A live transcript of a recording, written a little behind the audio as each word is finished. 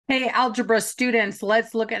Hey, algebra students,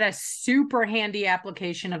 let's look at a super handy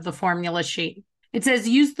application of the formula sheet. It says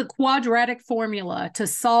use the quadratic formula to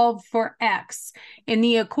solve for x in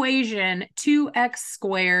the equation 2x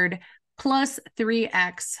squared plus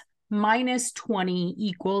 3x minus 20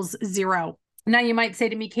 equals 0. Now you might say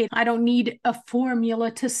to me, Kate, I don't need a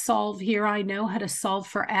formula to solve here. I know how to solve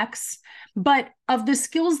for x. But of the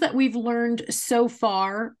skills that we've learned so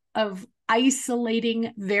far of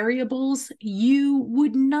isolating variables, you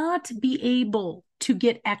would not be able to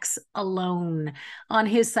get x alone on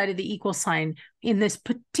his side of the equal sign in this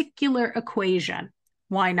particular equation.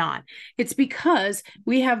 Why not? It's because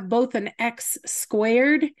we have both an x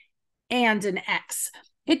squared and an x.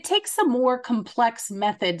 It takes some more complex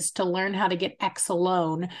methods to learn how to get x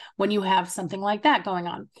alone when you have something like that going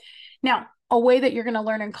on. Now, a way that you're going to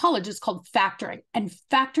learn in college is called factoring. And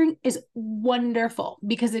factoring is wonderful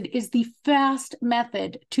because it is the fast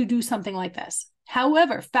method to do something like this.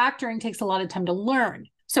 However, factoring takes a lot of time to learn.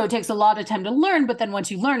 So it takes a lot of time to learn, but then once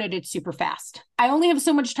you learn it, it's super fast. I only have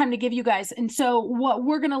so much time to give you guys. And so what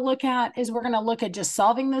we're going to look at is we're going to look at just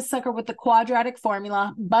solving this sucker with the quadratic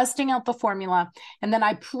formula, busting out the formula. And then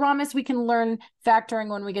I promise we can learn factoring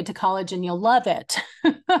when we get to college and you'll love it.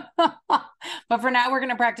 But for now, we're going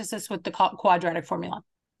to practice this with the quadratic formula.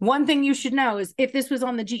 One thing you should know is if this was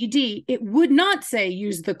on the GED, it would not say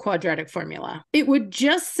use the quadratic formula. It would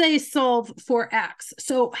just say solve for x.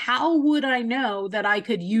 So how would I know that I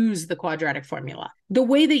could use the quadratic formula? The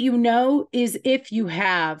way that you know is if you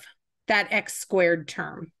have that x squared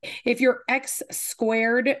term. If your x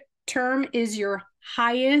squared term is your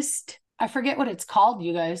highest, I forget what it's called,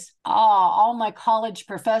 you guys. Oh, all my college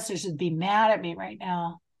professors would be mad at me right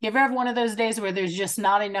now. You ever have one of those days where there's just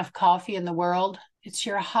not enough coffee in the world? It's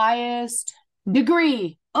your highest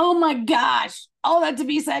degree. Oh my gosh. All that to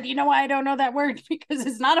be said, you know why I don't know that word? Because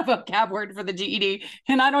it's not a vocab word for the GED,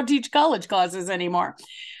 and I don't teach college classes anymore.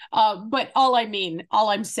 But all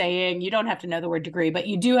I'm saying, you don't have to know the word degree, but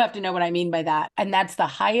you do have to know what I mean by that. And that's the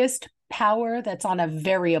highest power that's on a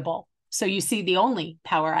variable. So you see the only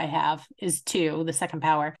power I have is 2, the second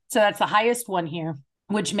power. So that's the highest one here,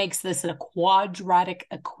 which makes this a quadratic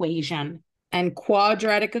equation. And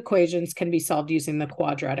quadratic equations can be solved using the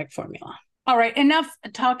quadratic formula. All right, enough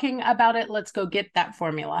talking about it. Let's go get that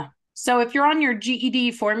formula. So if you're on your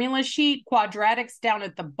GED formula sheet, quadratic's down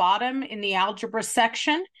at the bottom in the algebra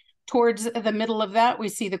section. Towards the middle of that, we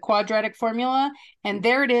see the quadratic formula. And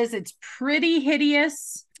there it is. It's pretty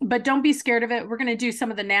hideous, but don't be scared of it. We're going to do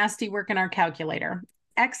some of the nasty work in our calculator.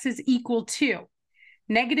 X is equal to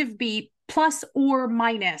negative b plus or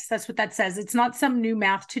minus. That's what that says. It's not some new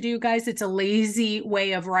math to do, guys. It's a lazy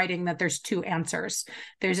way of writing that there's 2 answers.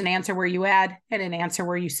 There's an answer where you add and an answer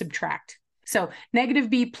where you subtract. So negative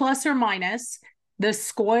b plus or minus the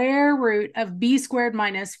square root of b squared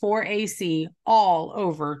minus 4ac all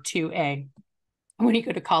over 2a. When you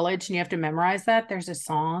go to college and you have to memorize that, there's a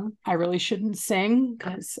song I really shouldn't sing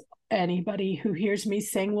because anybody who hears me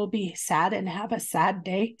sing will be sad and have a sad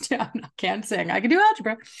day. I can't sing. I can do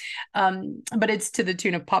algebra. But it's to the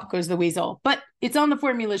tune of Pop Goes the Weasel. But it's on the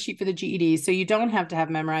formula sheet for the GED, so you don't have to have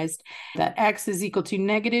memorized that x is equal to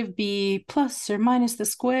negative b plus or minus the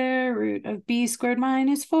square root of b squared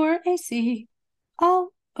minus 4ac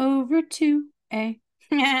all over 2a.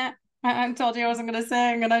 I told you I wasn't going to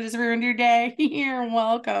sing, and I just ruined your day. You're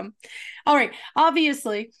welcome. All right.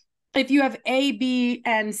 Obviously, if you have A, B,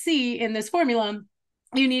 and C in this formula,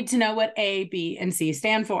 you need to know what A, B, and C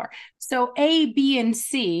stand for. So A, B, and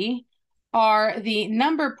C are the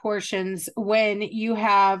number portions when you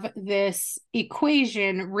have this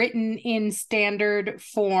equation written in standard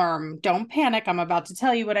form. Don't panic. I'm about to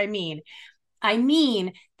tell you what I mean. I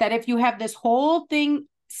mean that if you have this whole thing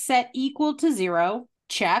set equal to 0,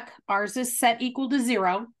 check. Ours is set equal to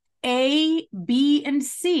 0. A, B, and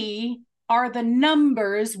C are the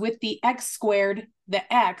numbers with the x squared,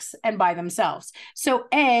 the x, and by themselves. So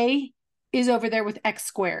A is over there with x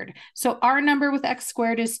squared. So our number with x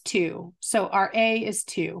squared is 2. So our A is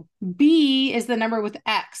 2. B is the number with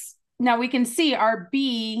x. Now we can see our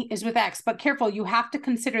B is with x, but careful, you have to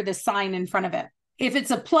consider the sign in front of it. If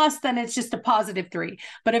it's a plus, then it's just a positive 3.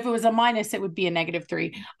 But if it was a minus, it would be a negative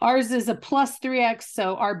 3. Ours is a plus 3x,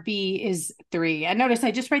 so our b is 3. And notice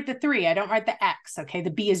I just write the 3. I don't write the x, okay?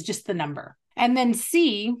 The b is just the number. And then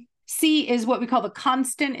C is what we call the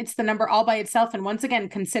constant. It's the number all by itself. And once again,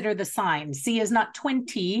 consider the sign. C is not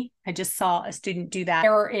 20. I just saw a student do that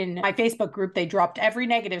error in my Facebook group. They dropped every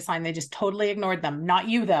negative sign. They just totally ignored them. Not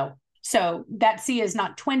you, though. So that C is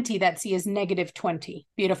not 20, that C is negative 20.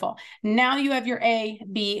 Beautiful. Now you have your A,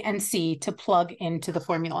 B, and C to plug into the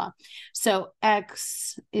formula. So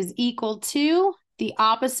X is equal to the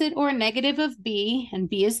opposite or negative of b, and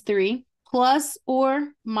b is 3, plus or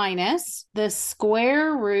minus the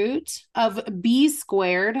square root of b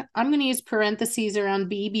squared. I'm going to use parentheses around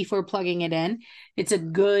b before plugging it in. It's a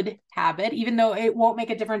good habit. Even though it won't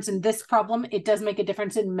make a difference in this problem, it does make a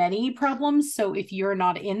difference in many problems. So if you're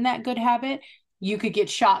not in that good habit, you could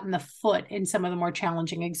get shot in the foot in some of the more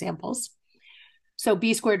challenging examples. So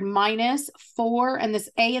b squared minus 4, and this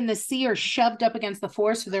a and the c are shoved up against the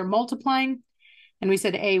 4, so they're multiplying. And we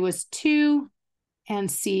said a was 2,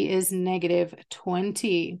 and c is negative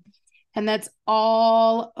 20. And that's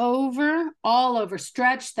all over.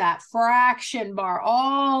 Stretch that fraction bar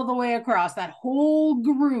all the way across. That whole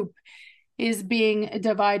group is being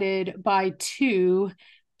divided by 2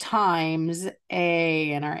 times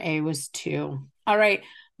a, and our a was 2. All right.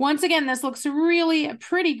 Once again, this looks really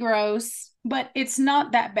pretty gross, but it's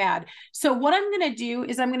not that bad. So what I'm going to do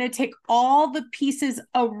is I'm going to take all the pieces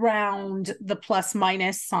around the plus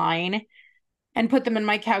minus sign and put them in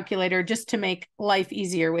my calculator just to make life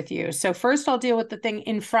easier with you. So first I'll deal with the thing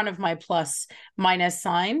in front of my plus minus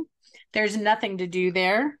sign. There's nothing to do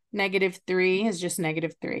there. -3 is just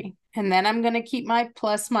 -3. And then I'm going to keep my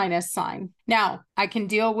plus minus sign. Now I can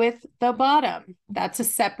deal with the bottom. That's a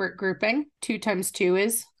separate grouping. 2 times 2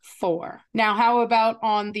 is 4. Now, how about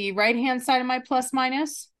on the right-hand side of my plus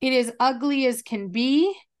minus? It is ugly as can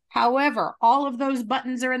be. However, all of those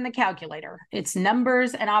buttons are in the calculator. It's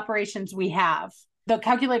numbers and operations we have. The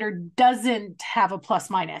calculator doesn't have a plus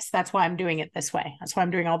minus. That's why I'm doing it this way. That's why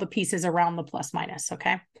I'm doing all the pieces around the plus minus,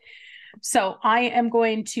 okay? So I am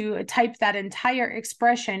going to type that entire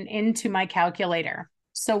expression into my calculator.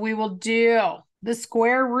 So we will do the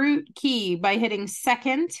square root key by hitting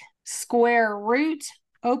second, square root,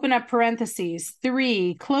 open up parentheses,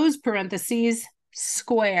 3, close parentheses,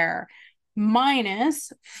 square,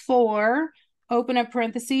 minus 4, open up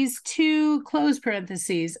parentheses, 2, close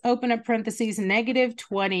parentheses, open up parentheses,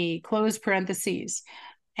 -20, close parentheses.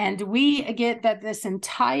 And we get that this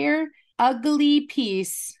entire ugly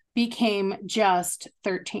piece became just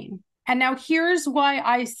 13. And now here's why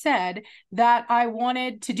I said that I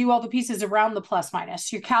wanted to do all the pieces around the plus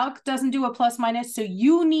minus. Your calc doesn't do a plus minus, so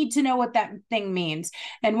you need to know what that thing means.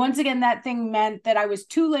 And once again, that thing meant that I was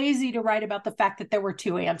too lazy to write about the fact that there were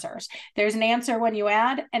 2 answers. There's an answer when you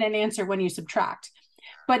add and an answer when you subtract.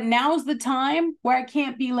 But now's the time where I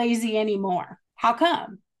can't be lazy anymore. How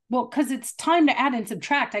come? Well, because it's time to add and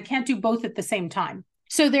subtract. I can't do both at the same time.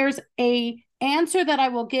 So there's a answer that I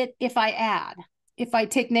will get if I add. If I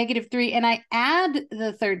take -3 and I add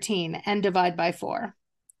the 13 and divide by 4.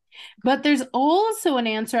 But there's also an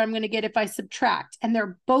answer I'm going to get if I subtract, and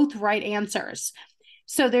they're both right answers.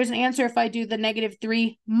 So there's an answer if I do the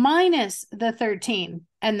 -3 minus the 13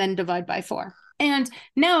 and then divide by 4. And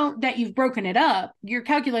now that you've broken it up, your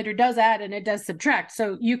calculator does add and it does subtract.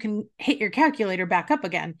 So you can hit your calculator back up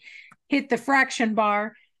again. Hit the fraction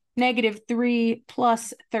bar, -3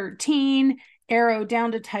 plus 13, arrow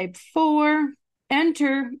down to type 4.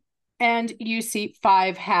 Enter, and you see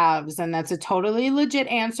 5/2, and that's a totally legit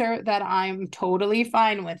answer that I'm totally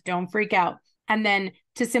fine with. Don't freak out. And then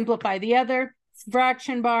to simplify the other,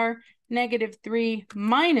 fraction bar, -3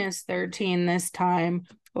 minus 13 this time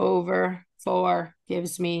over 4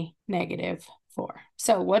 gives me -4.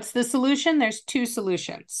 So what's the solution? There's 2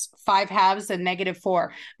 solutions, 5/2 and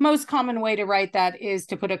 -4. Most common way to write that is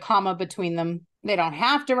to put a comma between them. They don't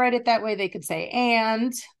have to write it that way. They could say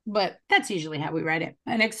and, but that's usually how we write it.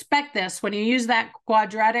 And expect this, when you use that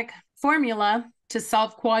quadratic formula to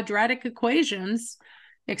solve quadratic equations,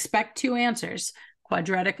 expect 2 answers.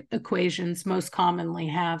 Quadratic equations most commonly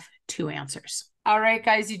have 2 answers. All right,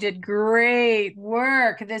 guys, you did great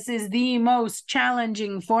work. This is the most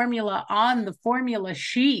challenging formula on the formula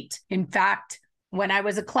sheet. In fact, when I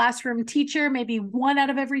was a classroom teacher, maybe 1 out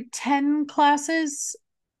of every 10 classes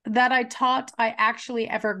that I taught, I actually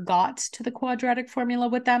ever got to the quadratic formula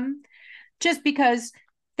with them, just because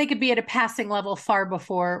they could be at a passing level far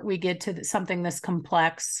before we get to something this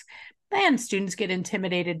complex, and students get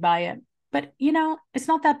intimidated by it. But, you know, it's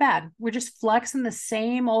not that bad. We're just flexing the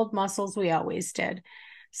same old muscles we always did.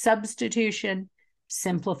 Substitution,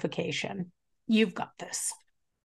 simplification. You've got this.